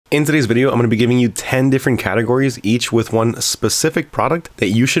In today's video, I'm going to be giving you 10 different categories, each with one specific product that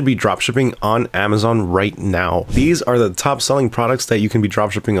you should be dropshipping on Amazon right now. These are the top selling products that you can be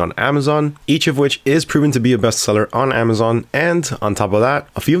dropshipping on Amazon, each of which is proven to be a bestseller on Amazon. And on top of that,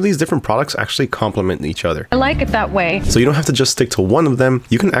 a few of these different products actually complement each other. I like it that way. So you don't have to just stick to one of them.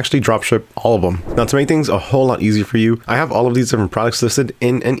 You can actually dropship all of them. Now, to make things a whole lot easier for you, I have all of these different products listed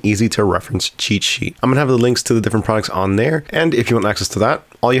in an easy to reference cheat sheet. I'm going to have the links to the different products on there. And if you want access to that,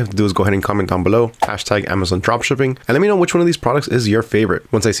 all you have to do is go ahead and comment down below, hashtag Amazon dropshipping, and let me know which one of these products is your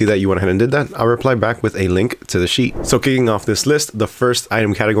favorite. Once I see that you went ahead and did that, I'll reply back with a link to the sheet. So kicking off this list, the first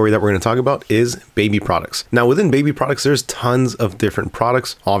item category that we're going to talk about is baby products. Now within baby products, there's tons of different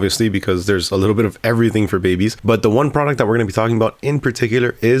products, obviously, because there's a little bit of everything for babies. But the one product that we're going to be talking about in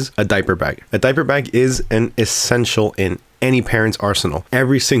particular is a diaper bag. A diaper bag is an essential in any parent's arsenal.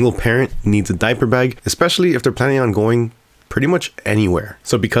 Every single parent needs a diaper bag, especially if they're planning on going pretty much anywhere.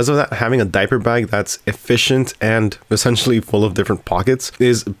 So because of that, having a diaper bag that's efficient and essentially full of different pockets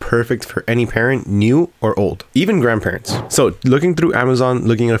is perfect for any parent, new or old, even grandparents. So looking through Amazon,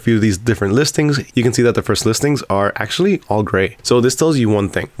 looking at a few of these different listings, you can see that the first listings are actually all gray. So this tells you one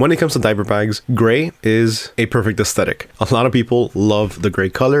thing. When it comes to diaper bags, gray is a perfect aesthetic. A lot of people love the gray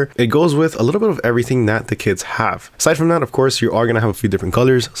color. It goes with a little bit of everything that the kids have. Aside from that, of course, you are going to have a few different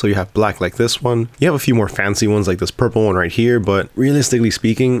colors. So you have black like this one. You have a few more fancy ones like this purple one right here. But realistically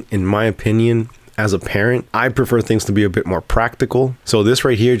speaking, in my opinion, as a parent, I prefer things to be a bit more practical. So this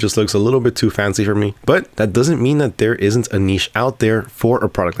right here just looks a little bit too fancy for me, but that doesn't mean that there isn't a niche out there for a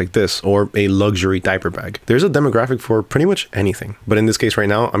product like this or a luxury diaper bag. There's a demographic for pretty much anything. But in this case right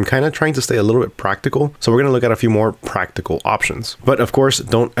now, I'm kind of trying to stay a little bit practical. So we're going to look at a few more practical options. But of course,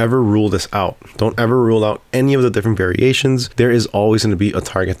 don't ever rule this out. Don't ever rule out any of the different variations. There is always going to be a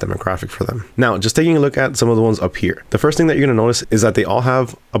target demographic for them. Now, just taking a look at some of the ones up here. The first thing that you're going to notice is that they all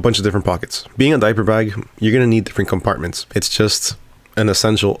have a bunch of different pockets. Being a diaper bag, you're going to need different compartments. It's just an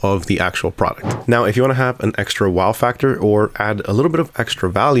essential of the actual product. Now, if you want to have an extra wow factor or add a little bit of extra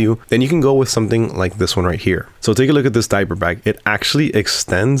value, then you can go with something like this one right here. So take a look at this diaper bag. It actually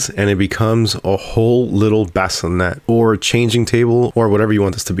extends and it becomes a whole little bassinet or changing table or whatever you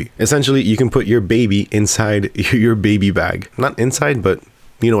want this to be. Essentially, you can put your baby inside your baby bag. Not inside, but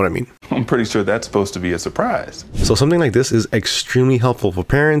you know what I mean. I'm pretty sure that's supposed to be a surprise. So something like this is extremely helpful for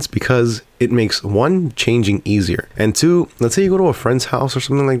parents because it makes one, changing easier, and two, let's say you go to a friend's house or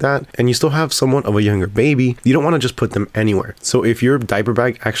something like that and you still have somewhat of a younger baby, you don't want to just put them anywhere. So if your diaper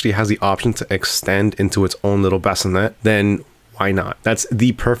bag actually has the option to extend into its own little bassinet, then why not? That's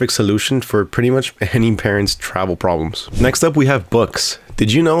the perfect solution for pretty much any parent's travel problems. Next up, we have books.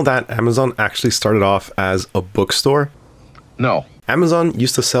 Did you know that Amazon actually started off as a bookstore? No. Amazon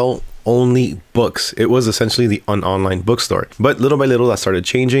used to sell only books. It was essentially the online bookstore. But little by little that started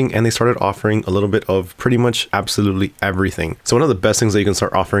changing and they started offering a little bit of pretty much absolutely everything. So one of the best things that you can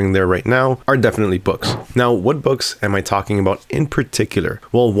start offering there right now are definitely books. Now, what books am I talking about in particular?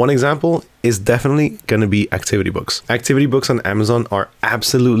 Well, one example is definitely going to be activity books. Activity books on Amazon are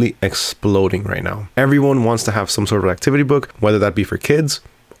absolutely exploding right now. Everyone wants to have some sort of activity book, whether that be for kids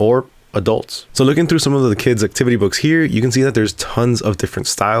or adults. So looking through some of the kids activity books here, you can see that there's tons of different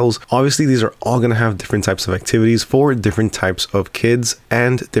styles. Obviously, these are all going to have different types of activities for different types of kids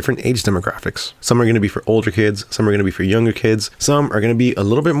and different age demographics. Some are going to be for older kids, some are going to be for younger kids, some are going to be a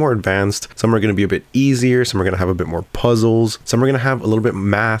little bit more advanced, some are going to be a bit easier, some are going to have a bit more puzzles, some are going to have a little bit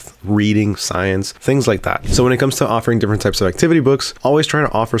math, reading, science, things like that. So when it comes to offering different types of activity books, always try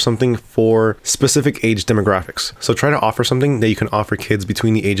to offer something for specific age demographics. So try to offer something that you can offer kids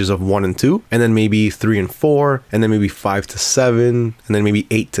between the ages of 1 and 2, and then maybe 3 and 4, and then maybe 5 to 7, and then maybe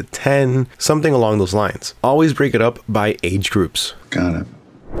 8 to 10, something along those lines. Always break it up by age groups. Got it.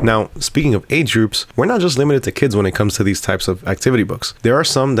 Now, speaking of age groups, we're not just limited to kids when it comes to these types of activity books. There are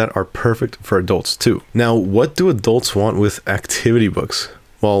some that are perfect for adults too. Now, what do adults want with activity books?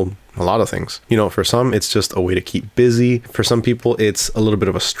 Well, a lot of things. You know, for some, it's just a way to keep busy. For some people, it's a little bit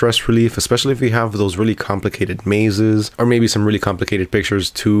of a stress relief, especially if you have those really complicated mazes or maybe some really complicated pictures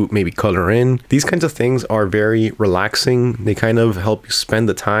to maybe color in. These kinds of things are very relaxing. They kind of help you spend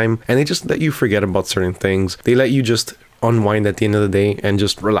the time and they just let you forget about certain things. They let you just unwind at the end of the day and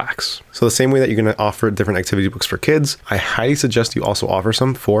just relax. So the same way that you're going to offer different activity books for kids, I highly suggest you also offer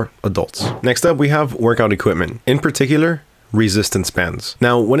some for adults. Next up, we have workout equipment. In particular, resistance bands.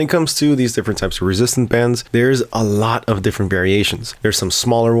 Now, when it comes to these different types of resistance bands, there's a lot of different variations. There's some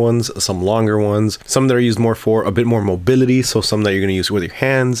smaller ones, some longer ones, some that are used more for a bit more mobility, so some that you're going to use with your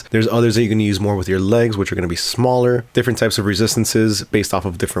hands. There's others that you're going to use more with your legs, which are going to be smaller. Different types of resistances based off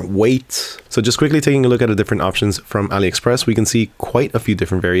of different weights. So just quickly taking a look at the different options from AliExpress, we can see quite a few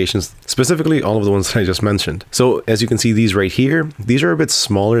different variations, specifically all of the ones that I just mentioned. So as you can see, these right here, these are a bit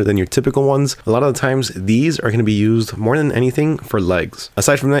smaller than your typical ones. A lot of the times, these are going to be used more than anything for legs.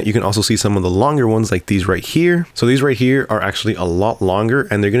 Aside from that, you can also see some of the longer ones like these right here. So these right here are actually a lot longer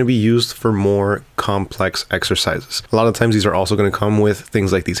and they're going to be used for more complex exercises. A lot of times these are also going to come with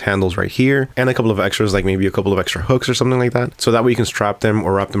things like these handles right here and a couple of extras, like maybe a couple of extra hooks or something like that. So that way you can strap them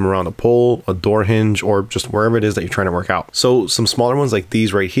or wrap them around a pole, a door hinge, or just wherever it is that you're trying to work out. So some smaller ones like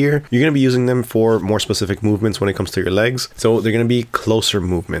these right here, you're going to be using them for more specific movements when it comes to your legs. So they're going to be closer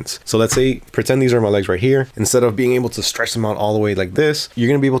movements. So let's say, pretend these are my legs right here. Instead of being able to stretch them out all the way like this, you're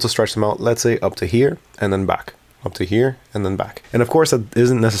going to be able to stretch them out, let's say up to here and then back. Up to here and then back. And of course, that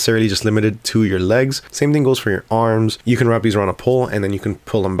isn't necessarily just limited to your legs. Same thing goes for your arms. You can wrap these around a pole and then you can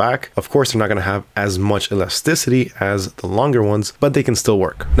pull them back. Of course, they're not going to have as much elasticity as the longer ones, but they can still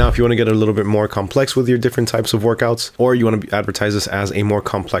work. Now, if you want to get a little bit more complex with your different types of workouts, or you want to advertise this as a more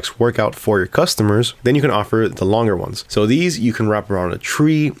complex workout for your customers, then you can offer the longer ones. So these you can wrap around a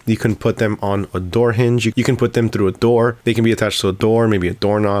tree. You can put them on a door hinge. You can put them through a door. They can be attached to a door, maybe a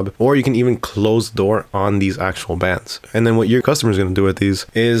doorknob, or you can even close the door on these actual bands. And then what your customer is going to do with these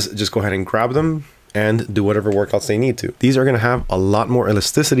is just go ahead and grab them and do whatever workouts they need to. These are going to have a lot more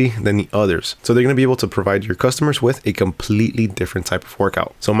elasticity than the others. So they're going to be able to provide your customers with a completely different type of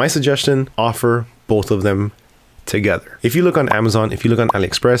workout. So my suggestion, offer both of them together. If you look on Amazon, if you look on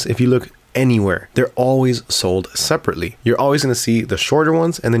AliExpress, if you look anywhere, they're always sold separately. You're always going to see the shorter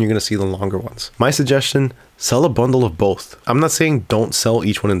ones and then you're going to see the longer ones. My suggestion, sell a bundle of both. I'm not saying don't sell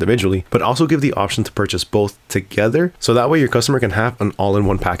each one individually, but also give the option to purchase both together so that way your customer can have an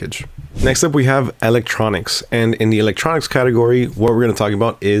all-in-one package. Next up, we have electronics. And in the electronics category, what we're going to talk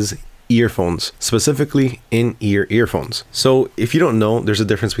about is earphones, specifically in-ear earphones. So if you don't know, there's a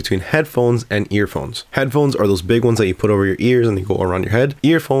difference between headphones and earphones. Headphones are those big ones that you put over your ears and they go around your head.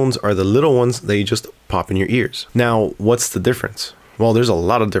 Earphones are the little ones that you just pop in your ears. Now, what's the difference? Well, there's a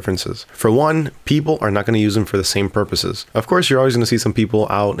lot of differences. For one, people are not going to use them for the same purposes. Of course, you're always going to see some people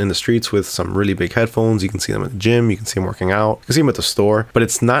out in the streets with some really big headphones. You can see them at the gym, you can see them working out, you can see them at the store, but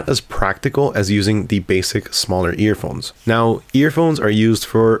it's not as practical as using the basic smaller earphones. Now, earphones are used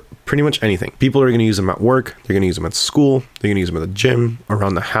for pretty much anything. People are going to use them at work, they're going to use them at school, they're going to use them at the gym,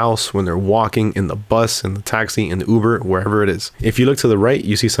 around the house, when they're walking, in the bus, in the taxi, in the Uber, wherever it is. If you look to the right,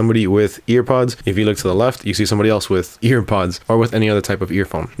 you see somebody with earpods. If you look to the left, you see somebody else with earpods or with any other type of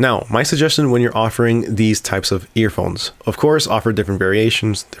earphone. Now, my suggestion when you're offering these types of earphones, of course, offer different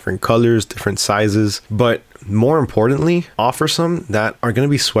variations, different colors, different sizes, but more importantly, offer some that are going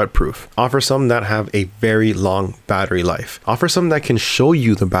to be sweat proof. Offer some that have a very long battery life. Offer some that can show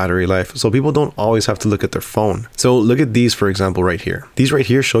you the battery life so people don't always have to look at their phone. So look at these, for example, right here. These right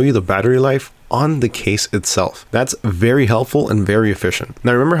here show you the battery life on the case itself. That's very helpful and very efficient.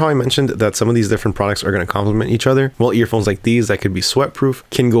 Now, remember how I mentioned that some of these different products are going to complement each other? Well, earphones like these that could be sweat proof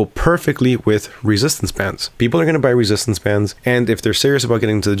can go perfectly with resistance bands. People are going to buy resistance bands, and if they're serious about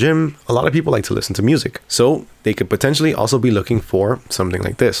getting to the gym, a lot of people like to listen to music. So they could potentially also be looking for something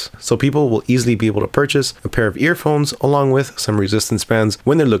like this. So people will easily be able to purchase a pair of earphones along with some resistance bands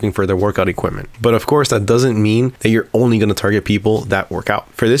when they're looking for their workout equipment. But of course, that doesn't mean that you're only going to target people that work out.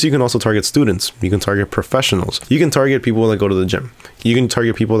 For this, you can also target students. You can target professionals. You can target people that go to the gym. You can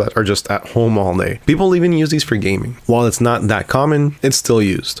target people that are just at home all day. People even use these for gaming. While it's not that common, it's still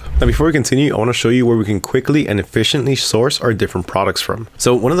used. Now, before we continue, I want to show you where we can quickly and efficiently source our different products from.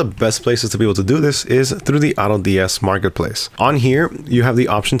 So one of the best places to be able to do this is through the AutoDS marketplace. On here, you have the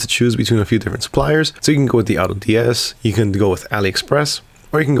option to choose between a few different suppliers. So you can go with the AutoDS, you can go with AliExpress,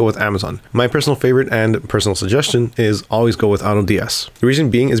 or you can go with Amazon. My personal favorite and personal suggestion is always go with AutoDS. The reason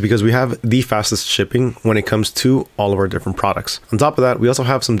being is because we have the fastest shipping when it comes to all of our different products. On top of that, we also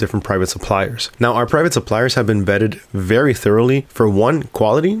have some different private suppliers. Now, our private suppliers have been vetted very thoroughly for one,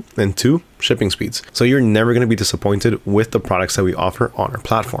 quality, and two, shipping speeds. So you're never going to be disappointed with the products that we offer on our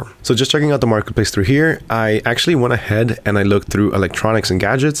platform. So just checking out the marketplace through here, I actually went ahead and I looked through electronics and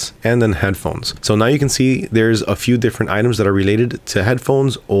gadgets and then headphones. So now you can see there's a few different items that are related to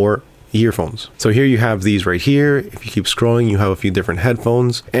headphones or earphones. So here you have these right here. If you keep scrolling, you have a few different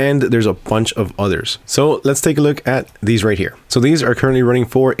headphones, and there's a bunch of others. So let's take a look at these right here. So these are currently running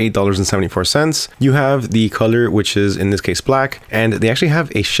for $8.74. You have the color, which is in this case black, and they actually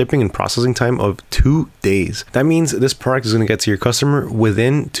have a shipping and processing time of 2 days. That means this product is going to get to your customer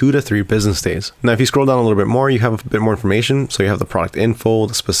within 2 to 3 business days. Now, if you scroll down a little bit more, you have a bit more information. So you have the product info,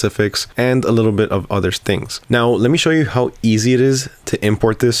 the specifics, and a little bit of other things. Now, let me show you how easy it is to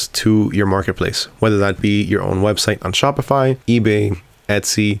import this to your marketplace, whether that be your own website on Shopify, eBay,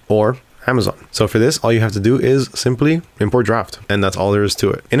 Etsy, or Amazon. So for this, all you have to do is simply import draft, and that's all there is to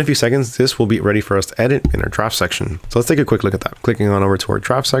it. In a few seconds, this will be ready for us to edit in our draft section. So let's take a quick look at that. Clicking on over to our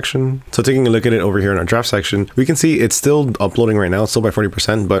draft section. So taking a look at it over here in our draft section, we can see it's still uploading right now. It's still by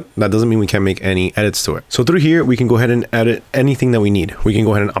 40%, but that doesn't mean we can't make any edits to it. So through here, we can go ahead and edit anything that we need. We can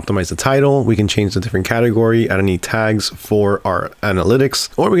go ahead and optimize the title. We can change the different category, add any tags for our analytics,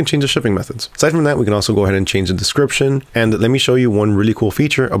 or we can change the shipping methods. Aside from that, we can also go ahead and change the description. And let me show you one really cool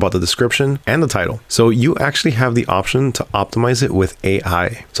feature about the description and the title. So you actually have the option to optimize it with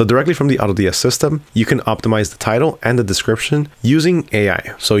AI. So directly from the AutoDS system, you can optimize the title and the description using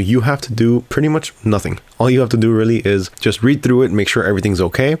AI. So you have to do pretty much nothing. All you have to do really is just read through it, make sure everything's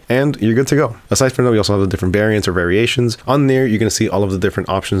okay, and you're good to go. Aside from that, we also have the different variants or variations. On there, you're going to see all of the different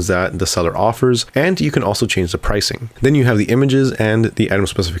options that the seller offers, and you can also change the pricing. Then you have the images and the item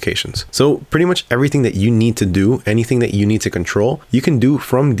specifications. So pretty much everything that you need to do, anything that you need to control, you can do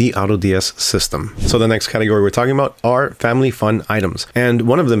from the AutoDS system. So the next category we're talking about are family fun items, and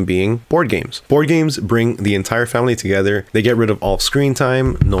one of them being board games. Board games bring the entire family together. They get rid of all screen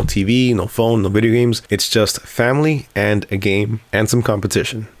time, no TV, no phone, no video games. It's just family and a game and some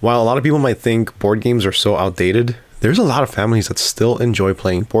competition. While a lot of people might think board games are so outdated, there's a lot of families that still enjoy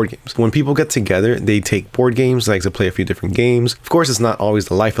playing board games. When people get together, they take board games, they like to play a few different games. Of course, it's not always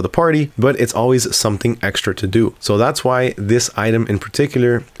the life of the party, but it's always something extra to do. So that's why this item in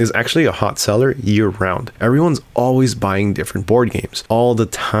particular is actually a hot seller year round. Everyone's always buying different board games all the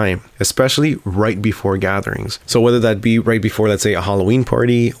time, especially right before gatherings. So whether that be right before, let's say, a Halloween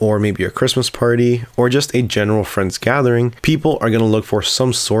party, or maybe a Christmas party, or just a general friends gathering, people are going to look for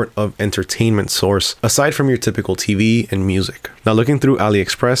some sort of entertainment source aside from your typical TV and music. Now, looking through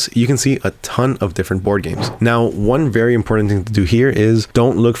AliExpress, you can see a ton of different board games. Now, one very important thing to do here is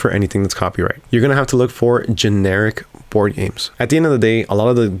don't look for anything that's copyright. You're going to have to look for generic board games. At the end of the day, a lot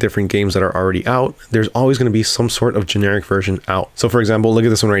of the different games that are already out, there's always going to be some sort of generic version out. So for example, look at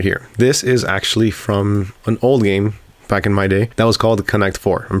this one right here. This is actually from an old game back in my day that was called Connect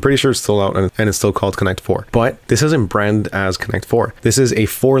 4. I'm pretty sure it's still out and it's still called Connect 4, but this isn't branded as Connect 4. This is a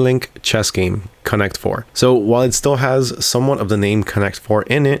 4-link chess game, Connect 4. So while it still has somewhat of the name Connect 4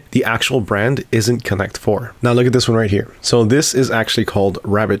 in it, the actual brand isn't Connect 4. Now look at this one right here. So this is actually called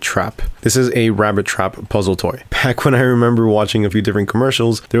Rabbit Trap. This is a rabbit trap puzzle toy. Back when I remember watching a few different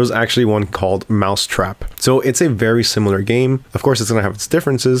commercials, there was actually one called Mouse Trap. So it's a very similar game. Of course, it's going to have its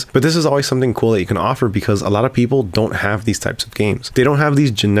differences, but this is always something cool that you can offer because a lot of people don't have these types of games. They don't have these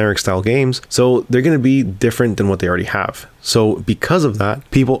generic style games, so they're going to be different than what they already have. So because of that,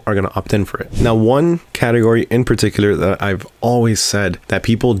 people are going to opt in for it. Now, one category in particular that I've always said that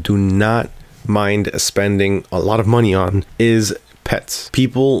people do not mind spending a lot of money on is pets.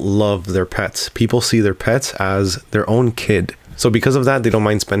 People love their pets. People see their pets as their own kid. So because of that, they don't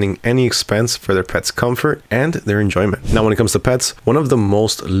mind spending any expense for their pet's comfort and their enjoyment. Now, when it comes to pets, one of the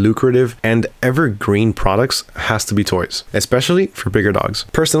most lucrative and evergreen products has to be toys, especially for bigger dogs.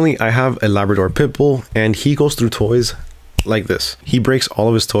 Personally, I have a Labrador Pit Bull and he goes through toys like this. He breaks all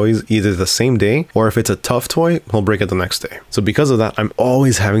of his toys either the same day, or if it's a tough toy, he'll break it the next day. So because of that, I'm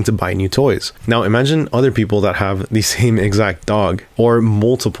always having to buy new toys. Now imagine other people that have the same exact dog or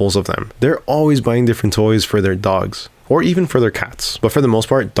multiples of them. They're always buying different toys for their dogs, or even for their cats. But for the most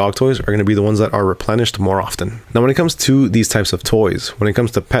part, dog toys are going to be the ones that are replenished more often. Now, when it comes to these types of toys, when it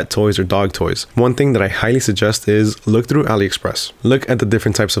comes to pet toys or dog toys, one thing that I highly suggest is look through AliExpress. Look at the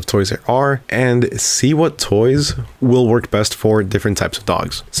different types of toys there are and see what toys will work best for different types of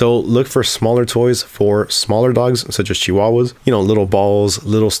dogs. So look for smaller toys for smaller dogs, such as Chihuahuas, you know, little balls,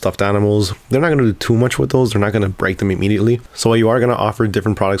 little stuffed animals. They're not going to do too much with those. They're not going to break them immediately. So while you are going to offer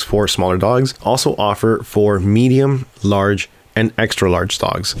different products for smaller dogs, also offer for medium, large, and extra large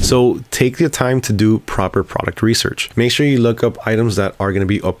dogs. So take the time to do proper product research. Make sure you look up items that are going to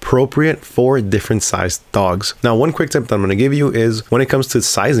be appropriate for different sized dogs. Now, one quick tip that I'm going to give you is when it comes to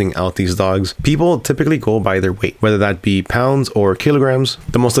sizing out these dogs, people typically go by their weight, whether that be pounds or kilograms.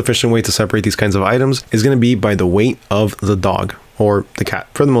 The most efficient way to separate these kinds of items is going to be by the weight of the dog or the cat,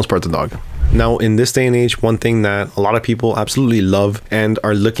 for the most part, the dog. Now, in this day and age, one thing that a lot of people absolutely love and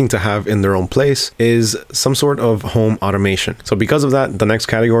are looking to have in their own place is some sort of home automation. So because of that, the next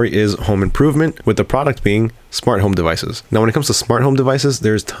category is home improvement, with the product being smart home devices. Now, when it comes to smart home devices,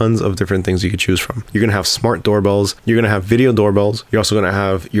 there's tons of different things you could choose from. You're gonna have smart doorbells, you're gonna have video doorbells, you're also gonna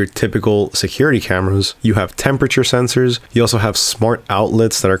have your typical security cameras, you have temperature sensors, you also have smart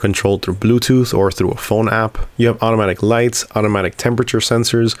outlets that are controlled through Bluetooth or through a phone app, you have automatic lights, automatic temperature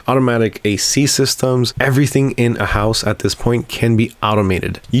sensors, automatic AC systems. Everything in a house at this point can be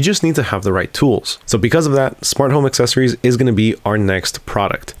automated. You just need to have the right tools. So because of that, smart home accessories is gonna be our next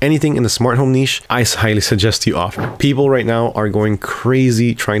product. Anything in the smart home niche, I highly suggest you offer. People right now are going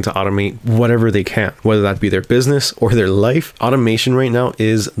crazy trying to automate whatever they can, whether that be their business or their life. Automation right now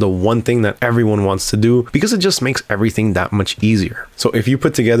is the one thing that everyone wants to do because it just makes everything that much easier. So if you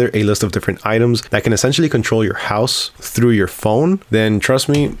put together a list of different items that can essentially control your house through your phone, then trust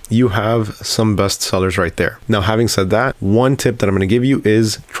me, you have some best sellers right there. Now, having said that, one tip that I'm going to give you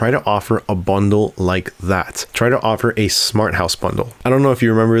is try to offer a bundle like that. Try to offer a smart house bundle. I don't know if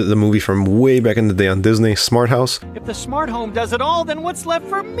you remember the movie from way back in the day on Disney, Smart House. If the smart home does it all, then what's left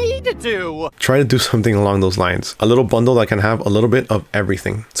for me to do? Try to do something along those lines. A little bundle that can have a little bit of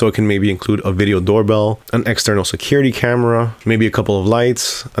everything. So it can maybe include a video doorbell, an external security camera, maybe a couple of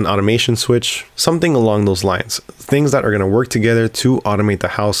lights, an automation switch, something along those lines. Things that are going to work together to automate the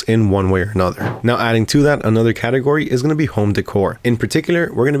house in one way or another. Now, adding to that, another category is going to be home decor. In particular,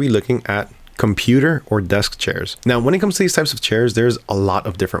 we're going to be looking at computer or desk chairs. Now, when it comes to these types of chairs, there's a lot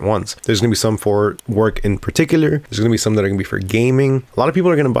of different ones. There's going to be some for work in particular. There's going to be some that are going to be for gaming. A lot of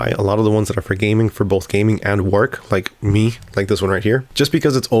people are going to buy a lot of the ones that are for gaming, for both gaming and work, like me, like this one right here, just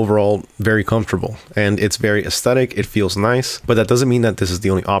because it's overall very comfortable and it's very aesthetic. It feels nice, but that doesn't mean that this is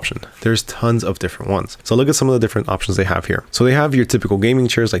the only option. There's tons of different ones. So look at some of the different options they have here. So they have your typical gaming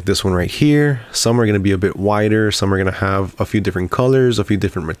chairs like this one right here. Some are going to be a bit wider. Some are going to have a few different colors, a few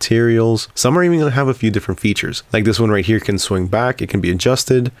different materials. Some are even going to have a few different features. Like this one right here can swing back, it can be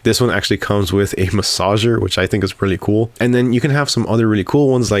adjusted. This one actually comes with a massager, which I think is really cool. And then you can have some other really cool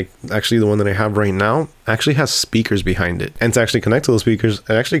ones, like actually the one that I have right now actually has speakers behind it. And to actually connect to those speakers,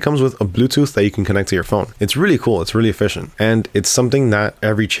 it actually comes with a Bluetooth that you can connect to your phone. It's really cool, it's really efficient, and it's something that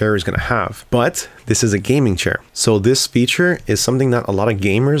every chair is going to have. But this is a gaming chair, so this feature is something that a lot of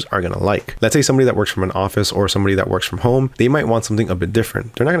gamers are going to like. Let's say somebody that works from an office or somebody that works from home, they might want something a bit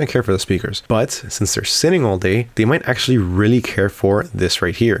different. They're not going to care for the speakers, but since they're sitting all day, they might actually really care for this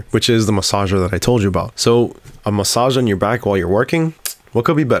right here, which is the massager that I told you about. So a massage on your back while you're working, what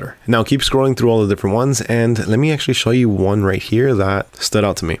could be better? Now keep scrolling through all the different ones, and let me actually show you one right here that stood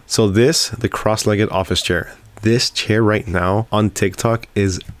out to me. So the cross-legged office chair. This chair right now on TikTok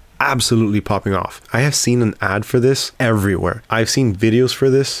is absolutely popping off. I have seen an ad for this everywhere. I've seen videos for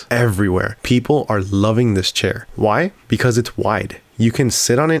this everywhere. People are loving this chair. Why? Because it's wide. You can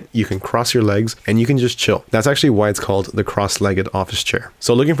sit on it, you can cross your legs, and you can just chill. That's actually why it's called the cross-legged office chair.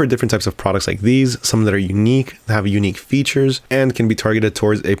 So looking for different types of products like these, some that are unique, that have unique features, and can be targeted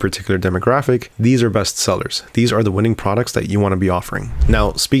towards a particular demographic, these are best sellers. These are the winning products that you want to be offering.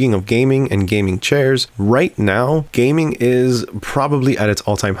 Now, speaking of gaming and gaming chairs, right now, gaming is probably at its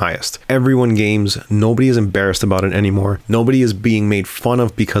all-time highest. Everyone games. Nobody is embarrassed about it anymore. Nobody is being made fun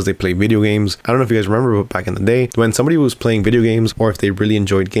of because they play video games. I don't know if you guys remember, but back in the day, when somebody was playing video games, or if they really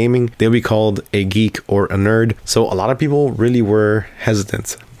enjoyed gaming, they'll be called a geek or a nerd. So a lot of people really were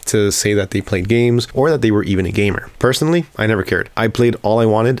hesitant to say that they played games or that they were even a gamer. Personally, I never cared. I played all I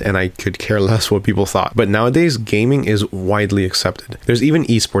wanted and I could care less what people thought. But nowadays, gaming is widely accepted. There's even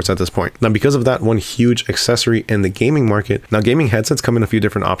esports at this point. Now, because of that one huge accessory in the gaming market, now gaming headsets come in a few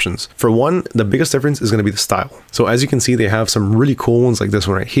different options. For one, the biggest difference is going to be the style. So as you can see, they have some really cool ones like this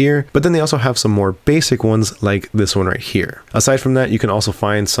one right here, but then they also have some more basic ones like this one right here. Aside from that, you can also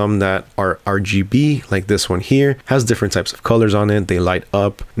find some that are RGB, like this one here, has different types of colors on it. They light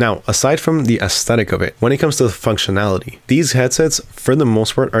up. Now, aside from the aesthetic of it, when it comes to the functionality, these headsets, for the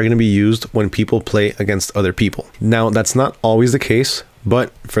most part, are going to be used when people play against other people. Now, that's not always the case,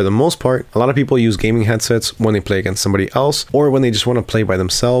 but for the most part, a lot of people use gaming headsets when they play against somebody else or when they just want to play by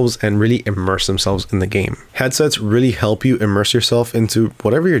themselves and really immerse themselves in the game. Headsets really help you immerse yourself into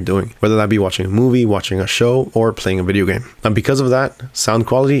whatever you're doing, whether that be watching a movie, watching a show, or playing a video game. And because of that, sound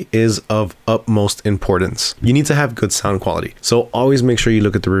quality is of utmost importance. You need to have good sound quality. So always make sure you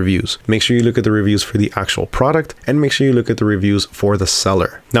look at the reviews. Make sure you look at the reviews for the actual product and make sure you look at the reviews for the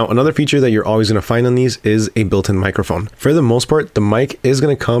seller. Now, another feature that you're always going to find on these is a built-in microphone. For the most part, the mic mic is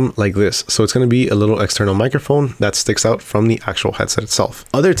going to come like this. So it's going to be a little external microphone that sticks out from the actual headset itself.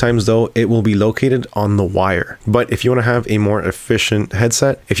 Other times though, it will be located on the wire. But if you want to have a more efficient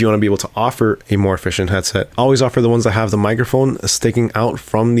headset, if you want to be able to offer a more efficient headset, always offer the ones that have the microphone sticking out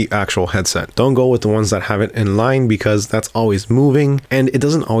from the actual headset. Don't go with the ones that have it in line, because that's always moving and it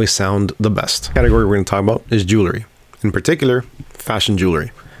doesn't always sound the best. Category we're going to talk about is jewelry, in particular fashion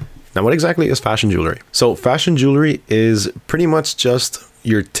jewelry. Now, what exactly is fashion jewelry? So fashion jewelry is pretty much just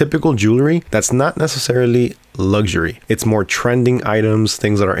your typical jewelry that's not necessarily luxury. It's more trending items,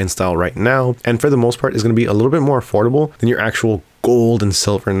 things that are in style right now, and for the most part is going to be a little bit more affordable than your actual gold and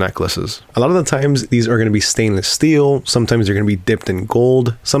silver necklaces. A lot of the times these are going to be stainless steel, sometimes they're going to be dipped in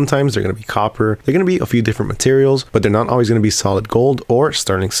gold, sometimes they're going to be copper, they're going to be a few different materials, but they're not always going to be solid gold or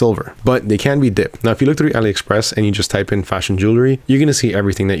sterling silver, but they can be dipped. Now if you look through AliExpress and you just type in fashion jewelry, you're going to see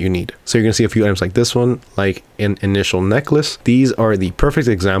everything that you need. So you're going to see a few items like this one, like an initial necklace. These are the perfect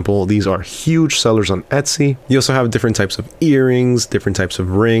example. These are huge sellers on Etsy. You also have different types of earrings, different types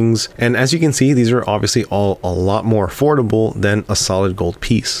of rings, and as you can see, these are obviously all a lot more affordable than a solid gold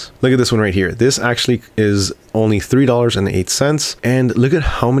piece. Look at this one right here. This actually is only $3.08, and look at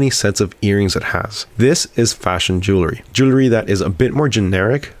how many sets of earrings it has. This is fashion jewelry. Jewelry that is a bit more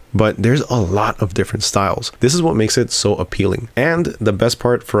generic, but there's a lot of different styles. This is what makes it so appealing. And the best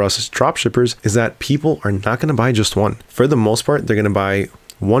part for us as dropshippers is that people are not going to buy just one. For the most part, they're going to buy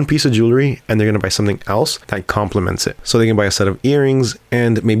one piece of jewelry and they're going to buy something else that complements it. So they can buy a set of earrings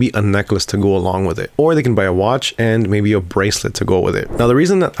and maybe a necklace to go along with it, or they can buy a watch and maybe a bracelet to go with it. Now, the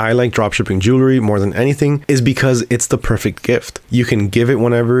reason that I like dropshipping jewelry more than anything is because it's the perfect gift. You can give it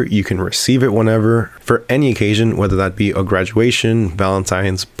whenever, you can receive it whenever, for any occasion, whether that be a graduation,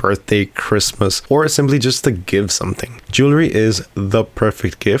 Valentine's, birthday, Christmas, or simply just to give something. Jewelry is the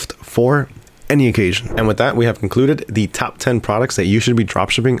perfect gift for any occasion. And with that, we have concluded the top 10 products that you should be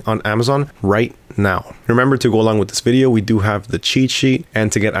dropshipping on Amazon right now. Remember to go along with this video, we do have the cheat sheet,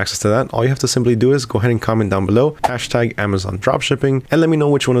 and to get access to that, all you have to simply do is go ahead and comment down below, hashtag Amazon dropshipping, and let me know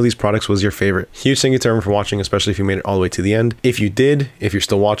which one of these products was your favorite. Huge thank you to everyone for watching, especially if you made it all the way to the end. If you did, if you're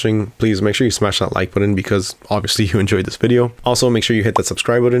still watching, please make sure you smash that like button, because obviously you enjoyed this video. Also, make sure you hit that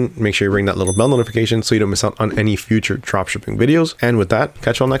subscribe button, make sure you ring that little bell notification so you don't miss out on any future dropshipping videos. And with that,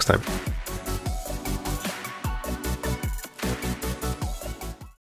 catch you all next time.